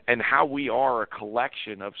 and how we are a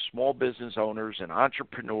collection of small business owners and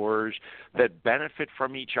entrepreneurs that benefit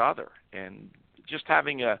from each other. And just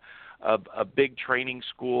having a big training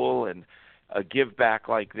school and a give back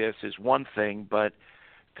like this is one thing, but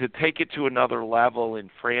to take it to another level in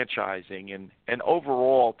franchising and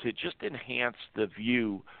overall to just enhance the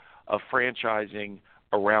view of franchising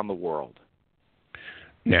around the world.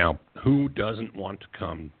 Now, who doesn't want to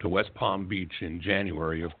come to West Palm Beach in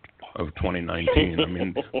January of 2019? I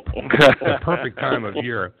mean, the perfect time of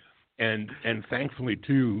year. And thankfully,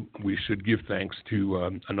 too, we should give thanks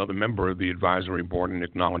to another member of the advisory board and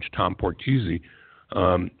acknowledge Tom Portese.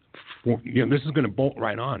 This is going to bolt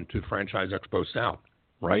right on to Franchise Expo South,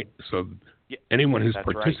 right? So anyone who's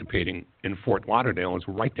participating in Fort Lauderdale is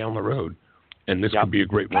right down the road, and this could be a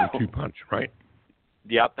great 1-2 punch, right?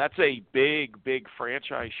 Yep, that's a big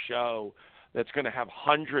franchise show that's going to have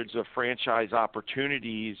hundreds of franchise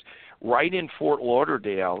opportunities right in Fort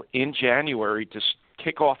Lauderdale in January to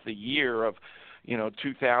kick off the year of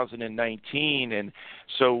 2019. And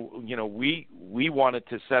so we wanted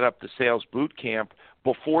to set up the sales boot camp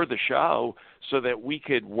before the show so that we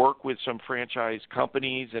could work with some franchise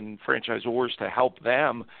companies and franchisors to help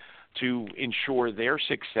them to ensure their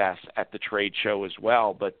success at the trade show as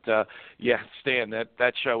well. But Stan,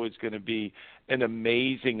 that show is going to be an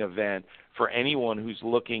amazing event for anyone who's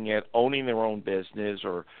looking at owning their own business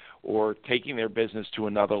or taking their business to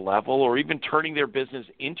another level, or even turning their business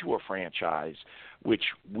into a franchise, which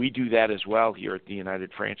we do that as well here at the United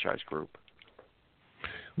Franchise Group.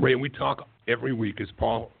 Ray, we talk every week, as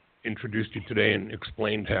Paul introduced you today and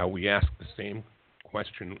explained how we ask the same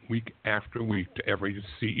question week after week to every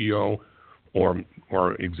CEO or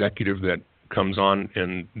executive that comes on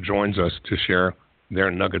and joins us to share their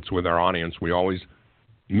nuggets with our audience. We always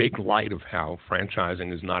make light of how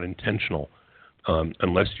franchising is not intentional.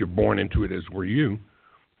 Unless you're born into it as were you,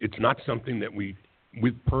 it's not something that we,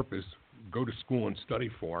 with purpose, go to school and study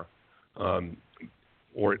for,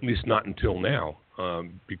 or at least not until now,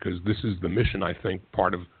 because this is the mission, I think,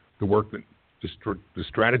 part of the work that the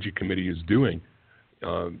strategy committee is doing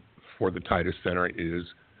for the Titus Center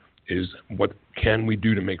is what can we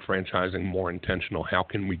do to make franchising more intentional? How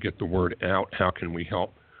can we get the word out? How can we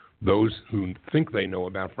help those who think they know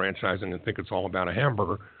about franchising and think it's all about a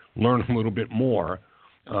hamburger learn a little bit more?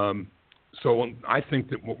 So I think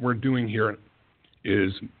that what we're doing here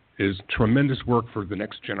is tremendous work for the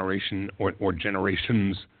next generation or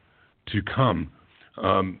generations to come.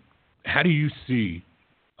 How do you see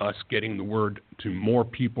us getting the word to more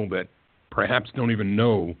people that perhaps don't even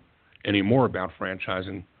know any more about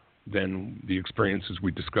franchising than the experiences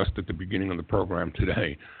we discussed at the beginning of the program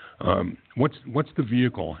today? What's the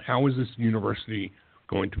vehicle? How is this university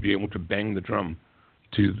going to be able to bang the drum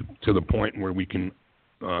to the point where we can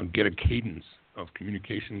get a cadence of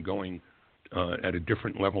communication going at a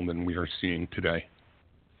different level than we are seeing today?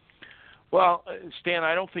 Well, Stan,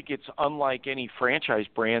 I don't think it's unlike any franchise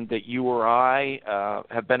brand that you or I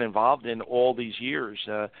have been involved in all these years.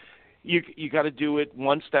 You got to do it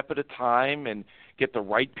one step at a time and get the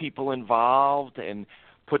right people involved and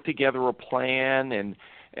put together a plan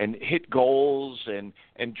and hit goals and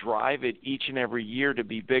drive it each and every year to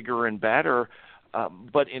be bigger and better.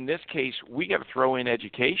 But in this case, we got to throw in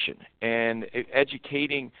education and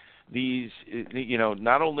educating these,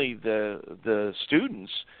 not only the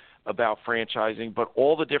students about franchising, but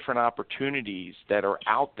all the different opportunities that are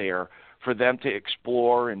out there for them to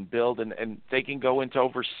explore and build. And they can go into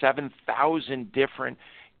over 7,000 different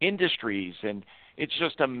industries. And it's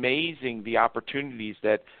just amazing the opportunities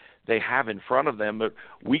that they have in front of them. But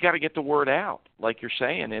we got to get the word out, like you're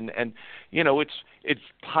saying. And it's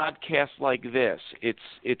podcasts like this.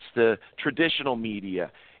 It's the traditional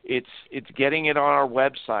media. It's getting it on our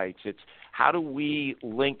websites. It's how do we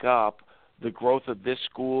link up the growth of this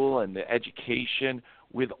school and the education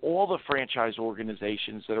with all the franchise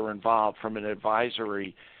organizations that are involved from an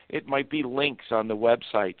advisory. It might be links on the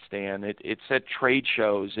website, Stan. It's at trade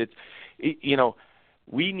shows.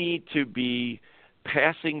 We need to be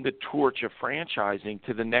passing the torch of franchising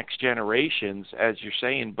to the next generations, as you're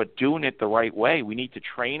saying, but doing it the right way. We need to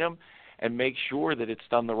train them and make sure that it's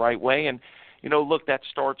done the right way. And, look, that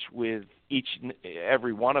starts with each and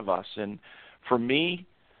every one of us. And for me,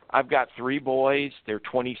 I've got 3 boys. They're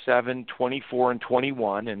 27, 24, and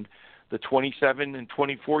 21. And the 27 and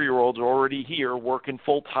 24-year-olds are already here working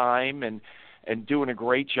full-time and doing a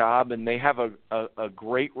great job. And they have a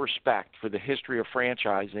great respect for the history of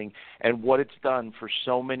franchising and what it's done for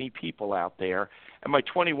so many people out there. And my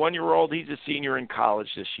 21-year-old, he's a senior in college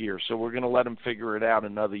this year, so we're going to let him figure it out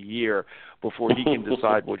another year before he can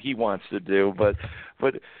decide what he wants to do.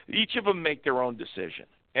 But each of them make their own decision.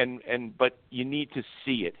 But you need to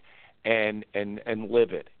see it and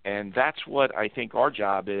live it, and that's what I think our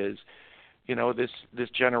job is. This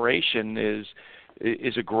generation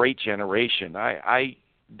is a great generation. I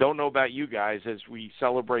don't know about you guys as we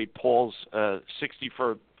celebrate Paul's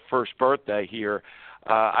 61st birthday here.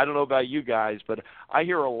 I don't know about you guys, but I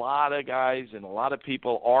hear a lot of guys and a lot of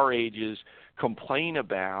people our ages complain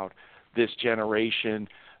about this generation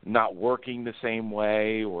not working the same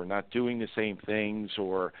way or not doing the same things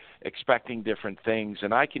or expecting different things.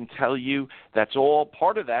 And I can tell you that's all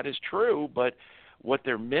part of that is true, but what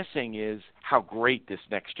they're missing is how great this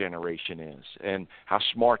next generation is and how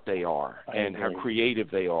smart they are and how creative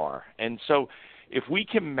they are. And so if we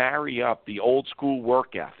can marry up the old school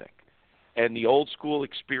work ethic and the old school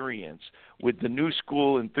experience with the new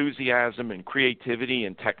school enthusiasm and creativity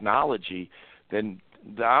and technology, then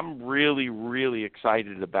I'm really, really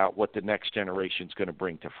excited about what the next generation is going to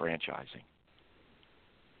bring to franchising.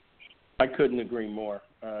 I couldn't agree more.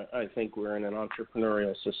 I think we're in an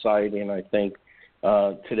entrepreneurial society, and I think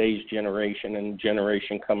today's generation and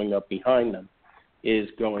generation coming up behind them is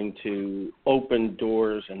going to open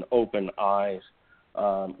doors and open eyes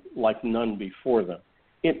like none before them.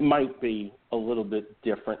 It might be a little bit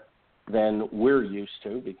different than we're used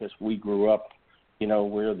to because we grew up,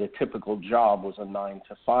 where the typical job was a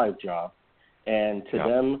 9-to-5 job. And to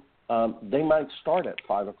them, they might start at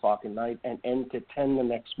 5 o'clock at night and end at 10 the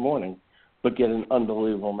next morning, but get an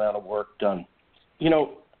unbelievable amount of work done.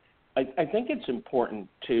 I think it's important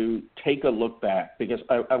to take a look back because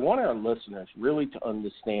I want our listeners really to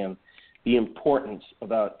understand the importance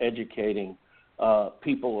about educating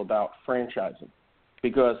people about franchising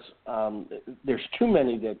because there's too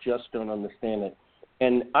many that just don't understand it.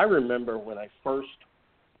 And I remember when I first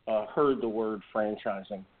heard the word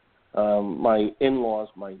franchising, my in-laws,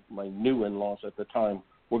 my new in-laws at the time,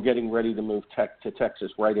 were getting ready to move to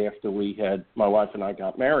Texas right after my wife and I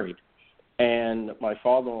got married. And my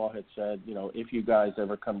father-in-law had said, if you guys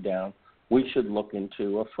ever come down, we should look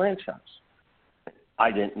into a franchise. I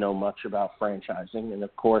didn't know much about franchising. And,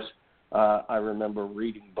 of course, I remember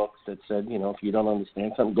reading books that said, if you don't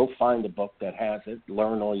understand something, go find a book that has it,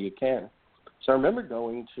 learn all you can. So I remember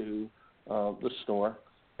going to the store,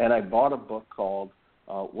 and I bought a book called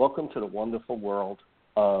Welcome to the Wonderful World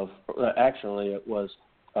of actually, it was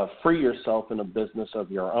Free Yourself in a Business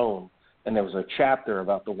of Your Own. And there was a chapter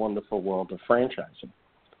about the wonderful world of franchising.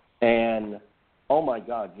 And, oh, my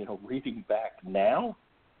God, reading back now,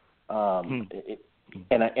 and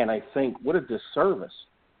I think what a disservice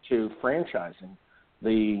to franchising,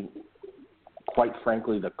 quite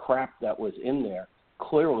frankly, the crap that was in there,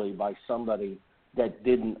 clearly by somebody that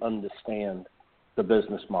didn't understand the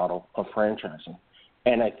business model of franchising.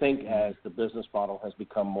 And I think as the business model has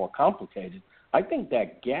become more complicated, I think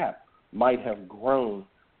that gap might have grown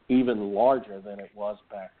even larger than it was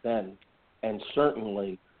back then. And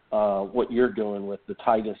certainly what you're doing with the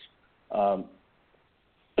Titus, with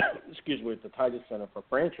the Titus Center for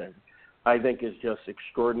Franchising, I think is just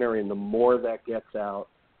extraordinary. And the more that gets out,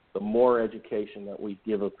 the more education that we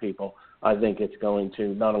give of people, I think it's going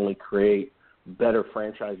to not only create better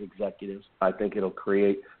franchise executives, I think it'll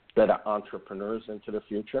create better entrepreneurs into the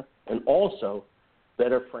future, and also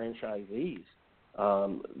better franchisees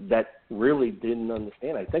that really didn't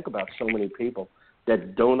understand. I think about so many people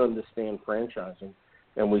that don't understand franchising,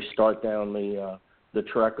 and we start down the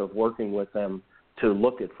track of working with them to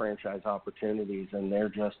look at franchise opportunities, and they're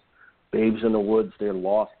just babes in the woods. They're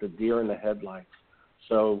lost, the deer in the headlights.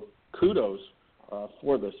 So kudos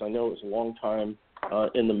for this. I know it was a long time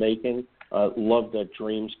in the making. Love that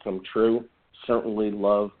dreams come true. Certainly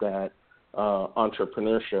love that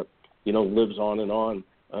entrepreneurship, lives on and on.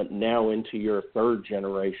 Now into your third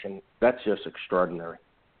generation. That's just extraordinary.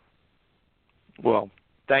 Well,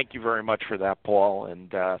 thank you very much for that, Paul.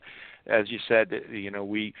 And as you said,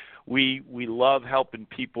 we love helping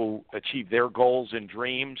people achieve their goals and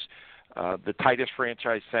dreams. The Titus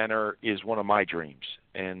Franchise Center is one of my dreams,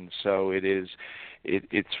 and so it is.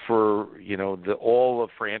 It's for all of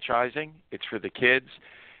franchising. It's for the kids.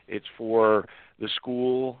 It's for the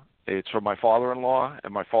school. It's for my father-in-law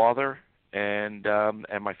and my father and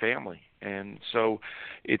my family. And so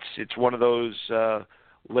it's one of those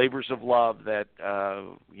labors of love that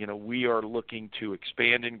we are looking to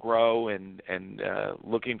expand and grow and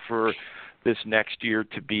looking for this next year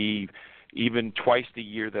to be even twice the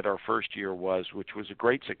year that our first year was, which was a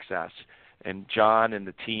great success. And John and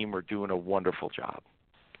the team are doing a wonderful job.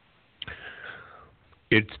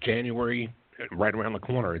 It's January, right around the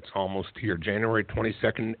corner. It's almost here. January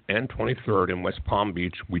 22nd and 23rd in West Palm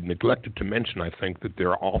Beach. We neglected to mention, I think, that there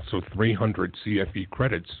are also 300 CFE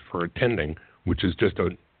credits for attending, which is just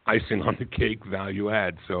an icing on the cake value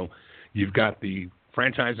add. So you've got the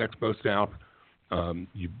Franchise Expo South.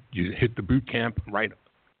 You hit the boot camp right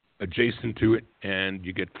adjacent to it, and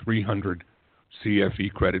you get 300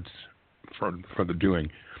 CFE credits for the doing.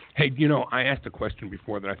 Hey, I asked a question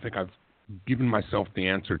before that I think I've given myself the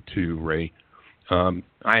answer to, Ray.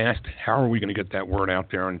 I asked, how are we going to get that word out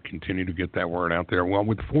there and continue to get that word out there? Well,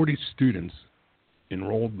 with 40 students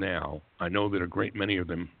enrolled now, I know that a great many of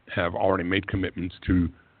them have already made commitments to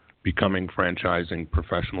becoming franchising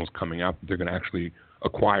professionals coming up. They're going to actually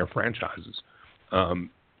acquire franchises.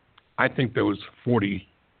 I think those 40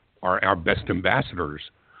 are our best ambassadors,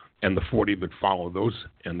 and the 40 that follow those,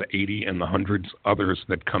 and the 80 and the hundreds others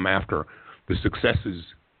that come after, the successes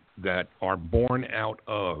that are born out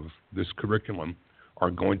of this curriculum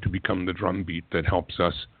are going to become the drumbeat that helps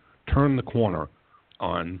us turn the corner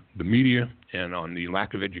on the media and on the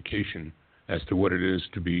lack of education as to what it is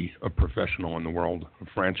to be a professional in the world of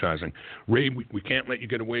franchising. Ray, we can't let you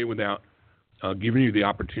get away without giving you the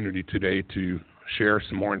opportunity today to share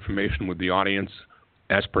some more information with the audience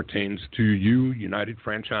as pertains to you, United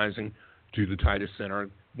Franchising, to the Titus Center.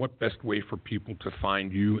 What best way for people to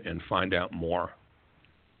find you and find out more?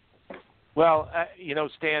 Well,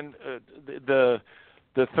 Stan, the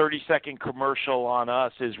 30-second commercial on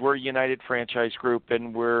us is we're United Franchise Group,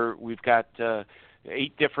 and we've got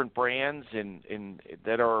 8 different brands and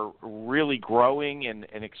that are really growing and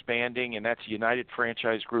expanding, and that's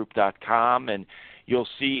UnitedFranchiseGroup.com, and you'll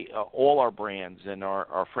see all our brands and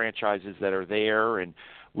our franchises that are there, and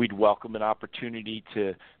we'd welcome an opportunity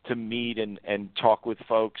to meet and talk with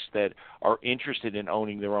folks that are interested in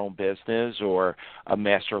owning their own business or a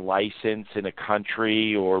master license in a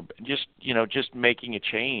country, or just making a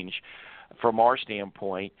change from our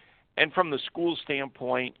standpoint. And from the school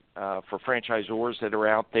standpoint, for franchisors that are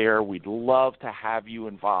out there, we'd love to have you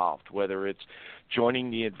involved, whether it's joining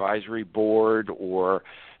the advisory board or,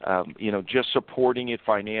 just supporting it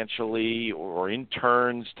financially, or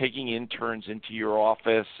interns, taking interns into your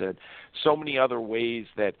office, and so many other ways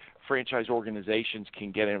that franchise organizations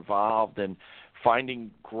can get involved. And finding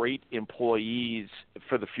great employees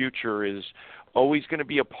for the future is always going to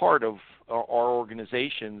be a part of our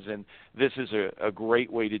organizations, and this is a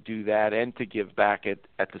great way to do that and to give back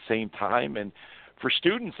at the same time. And for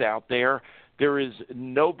students out there, there is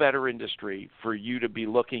no better industry for you to be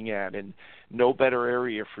looking at, and no better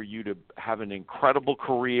area for you to have an incredible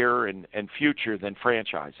career and future than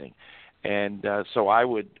franchising. And so I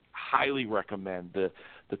would highly recommend the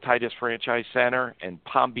Titus Franchise Center and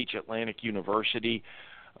Palm Beach Atlantic University,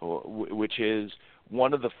 which is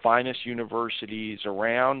one of the finest universities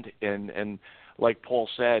around, and like Paul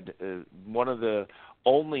said, one of the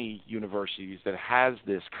only universities that has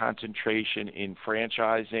this concentration in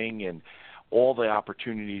franchising and all the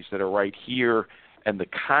opportunities that are right here and the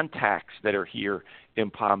contacts that are here in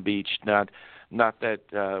Palm Beach. Not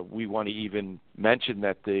that we want to even mention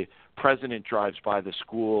that the president drives by the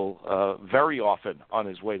school very often on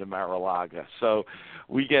his way to Mar-a-Lago. So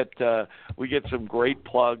we get some great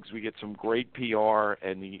plugs, we get some great PR,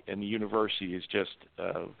 and the university is just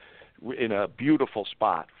in a beautiful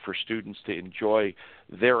spot for students to enjoy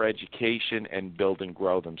their education and build and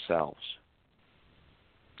grow themselves.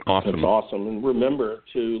 Awesome. That's awesome. And remember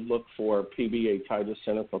to look for PBA Titus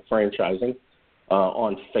Center for Franchising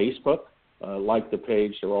on Facebook. Like the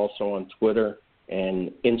page. They're also on Twitter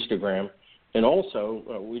and Instagram. And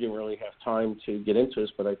also, we didn't really have time to get into this,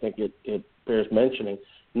 but I think it bears mentioning.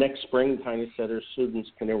 Next spring, Titus Center students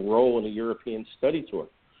can enroll in a European study tour.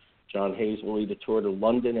 John Hayes will lead a tour to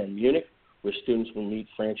London and Munich, where students will meet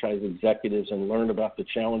franchise executives and learn about the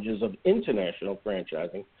challenges of international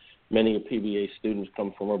franchising. Many of PBA students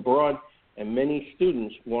come from abroad, and many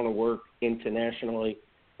students want to work internationally,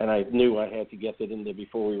 and I knew I had to get that in there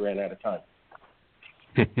before we ran out of time.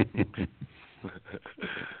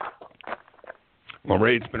 Well,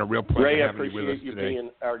 Ray, it's been a real pleasure Ray, having you with us today. Ray, I appreciate you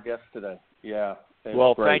being our guest today. Yeah.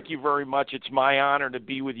 Well, great. Thank you very much. It's my honor to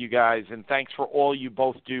be with you guys, and thanks for all you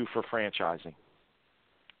both do for franchising.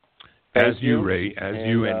 As you, Ray,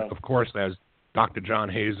 and of course as Dr. John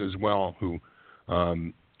Hayes as well, who's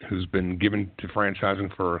been given to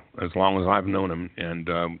franchising for as long as I've known him,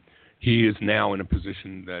 and he is now in a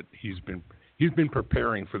position that he's been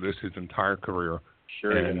preparing for this his entire career.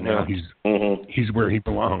 Sure. And now he's where he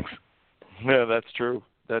belongs. Yeah, that's true.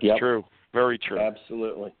 That's true. Very true.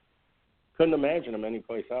 Absolutely. Couldn't imagine him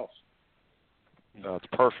anyplace else. No, it's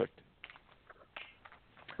perfect.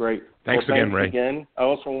 Great. Thanks again, Ray. Again. I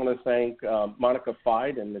also want to thank Monica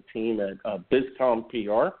Fide and the team at BizCom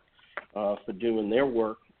PR for doing their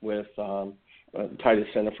work with Titus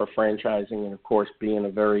Center for Franchising, and, of course, being a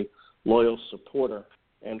very loyal supporter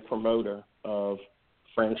and promoter of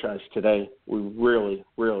Franchise Today. We really,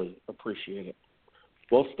 really appreciate it.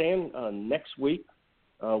 Well, Stan, next week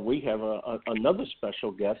we have another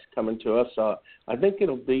special guest coming to us. I think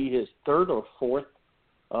it'll be his third or fourth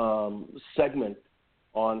segment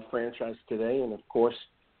on Franchise Today, and, of course,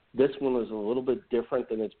 This one is a little bit different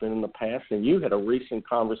than it's been in the past, and you had a recent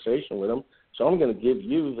conversation with him, so I'm going to give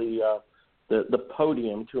you the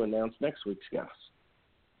podium to announce next week's guest.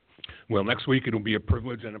 Well, next week it'll be a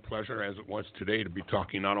privilege and a pleasure, as it was today, to be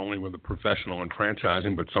talking not only with a professional in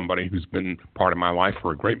franchising, but somebody who's been part of my life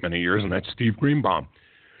for a great many years, and that's Steve Greenbaum,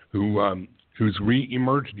 who's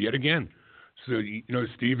re-emerged yet again. So,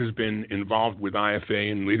 Steve has been involved with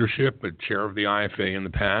IFA in leadership, a chair of the IFA in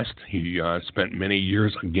the past. He spent many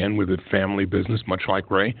years, again, with a family business, much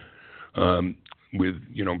like Ray, with,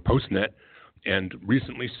 Postnet, and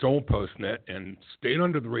recently sold Postnet and stayed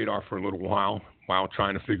under the radar for a little while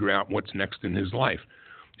trying to figure out what's next in his life.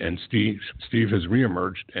 And Steve has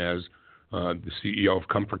reemerged as the CEO of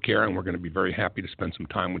Comfort Care, and we're going to be very happy to spend some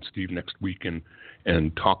time with Steve next week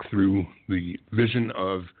and talk through the vision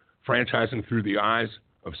of franchising through the eyes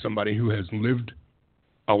of somebody who has lived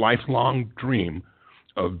a lifelong dream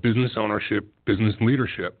of business ownership, business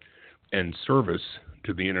leadership, and service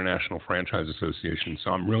to the International Franchise Association.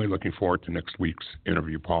 So I'm really looking forward to next week's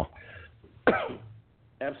interview, Paul.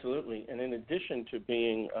 Absolutely. And in addition to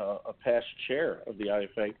being a past chair of the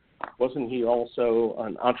IFA, wasn't he also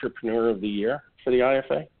an Entrepreneur of the Year for the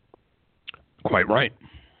IFA? Quite right.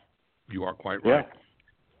 You are quite right. Yeah.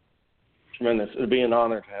 Tremendous. It would be an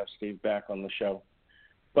honor to have Steve back on the show.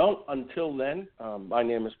 Well, until then, my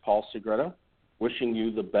name is Paul Segretto, wishing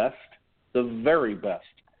you the best, the very best,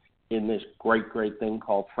 in this great, great thing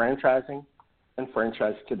called franchising. And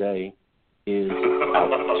Franchise Today is out.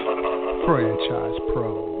 Franchise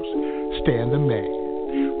Pros, Stan the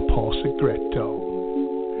Man, Paul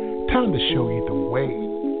Segretto. Time to show you the way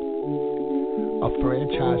of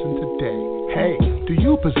franchising today. Hey, do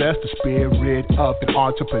you possess the spirit of an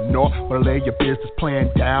entrepreneur? Or lay your business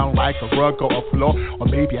plan down like a rug or a floor? Or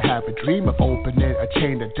maybe you have a dream of opening a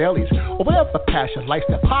chain of delis, or whatever passion lights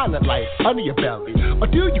that pilot light under your belly. Or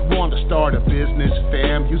do you want to start a business,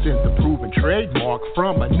 fam, using the proven trademark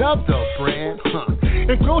from another brand?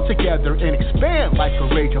 And grow together and expand like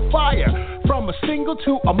a rage of fire, from a single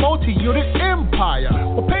to a multi-unit empire.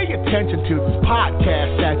 Well, pay attention to this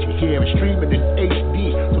podcast that you hear streaming in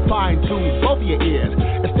HD, so fine-tune both of your ears.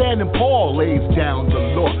 And Stan and Paul lays down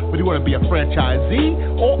the law. Whether you want to be a franchisee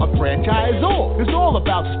or a franchisor, it's all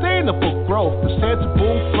about sustainable growth, the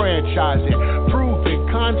sensible franchising, proven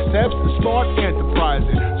concepts, the smart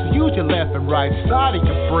enterprising. So use your left and right side of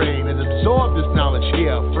your brain and absorb this knowledge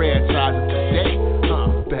here. Franchising today,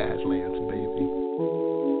 Badlands, baby.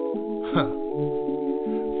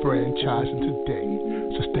 Franchising today,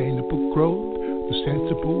 sustainable growth, the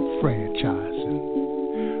sensible franchising.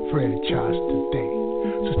 Franchise today,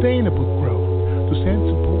 sustainable growth, the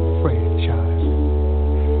sensible franchising.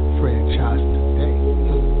 Franchise today,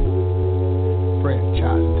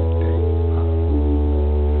 franchising today,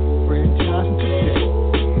 franchising today.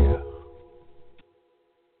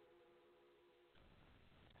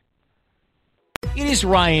 It is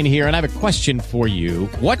Ryan here, and I have a question for you.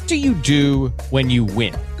 What do you do when you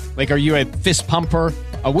win? Like, are you a fist pumper,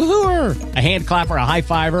 a woohooer, a hand clapper, a high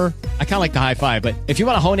fiver? I kind of like the high five, but if you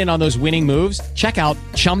want to hone in on those winning moves, check out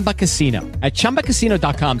Chumba Casino. At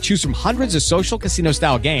ChumbaCasino.com, choose from hundreds of social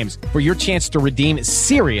casino-style games for your chance to redeem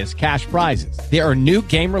serious cash prizes. There are new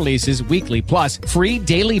game releases weekly, plus free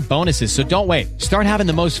daily bonuses. So don't wait. Start having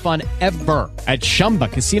the most fun ever at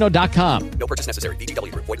ChumbaCasino.com. No purchase necessary.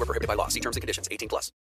 VGW Group. Void where prohibited by law. See terms and conditions. 18+.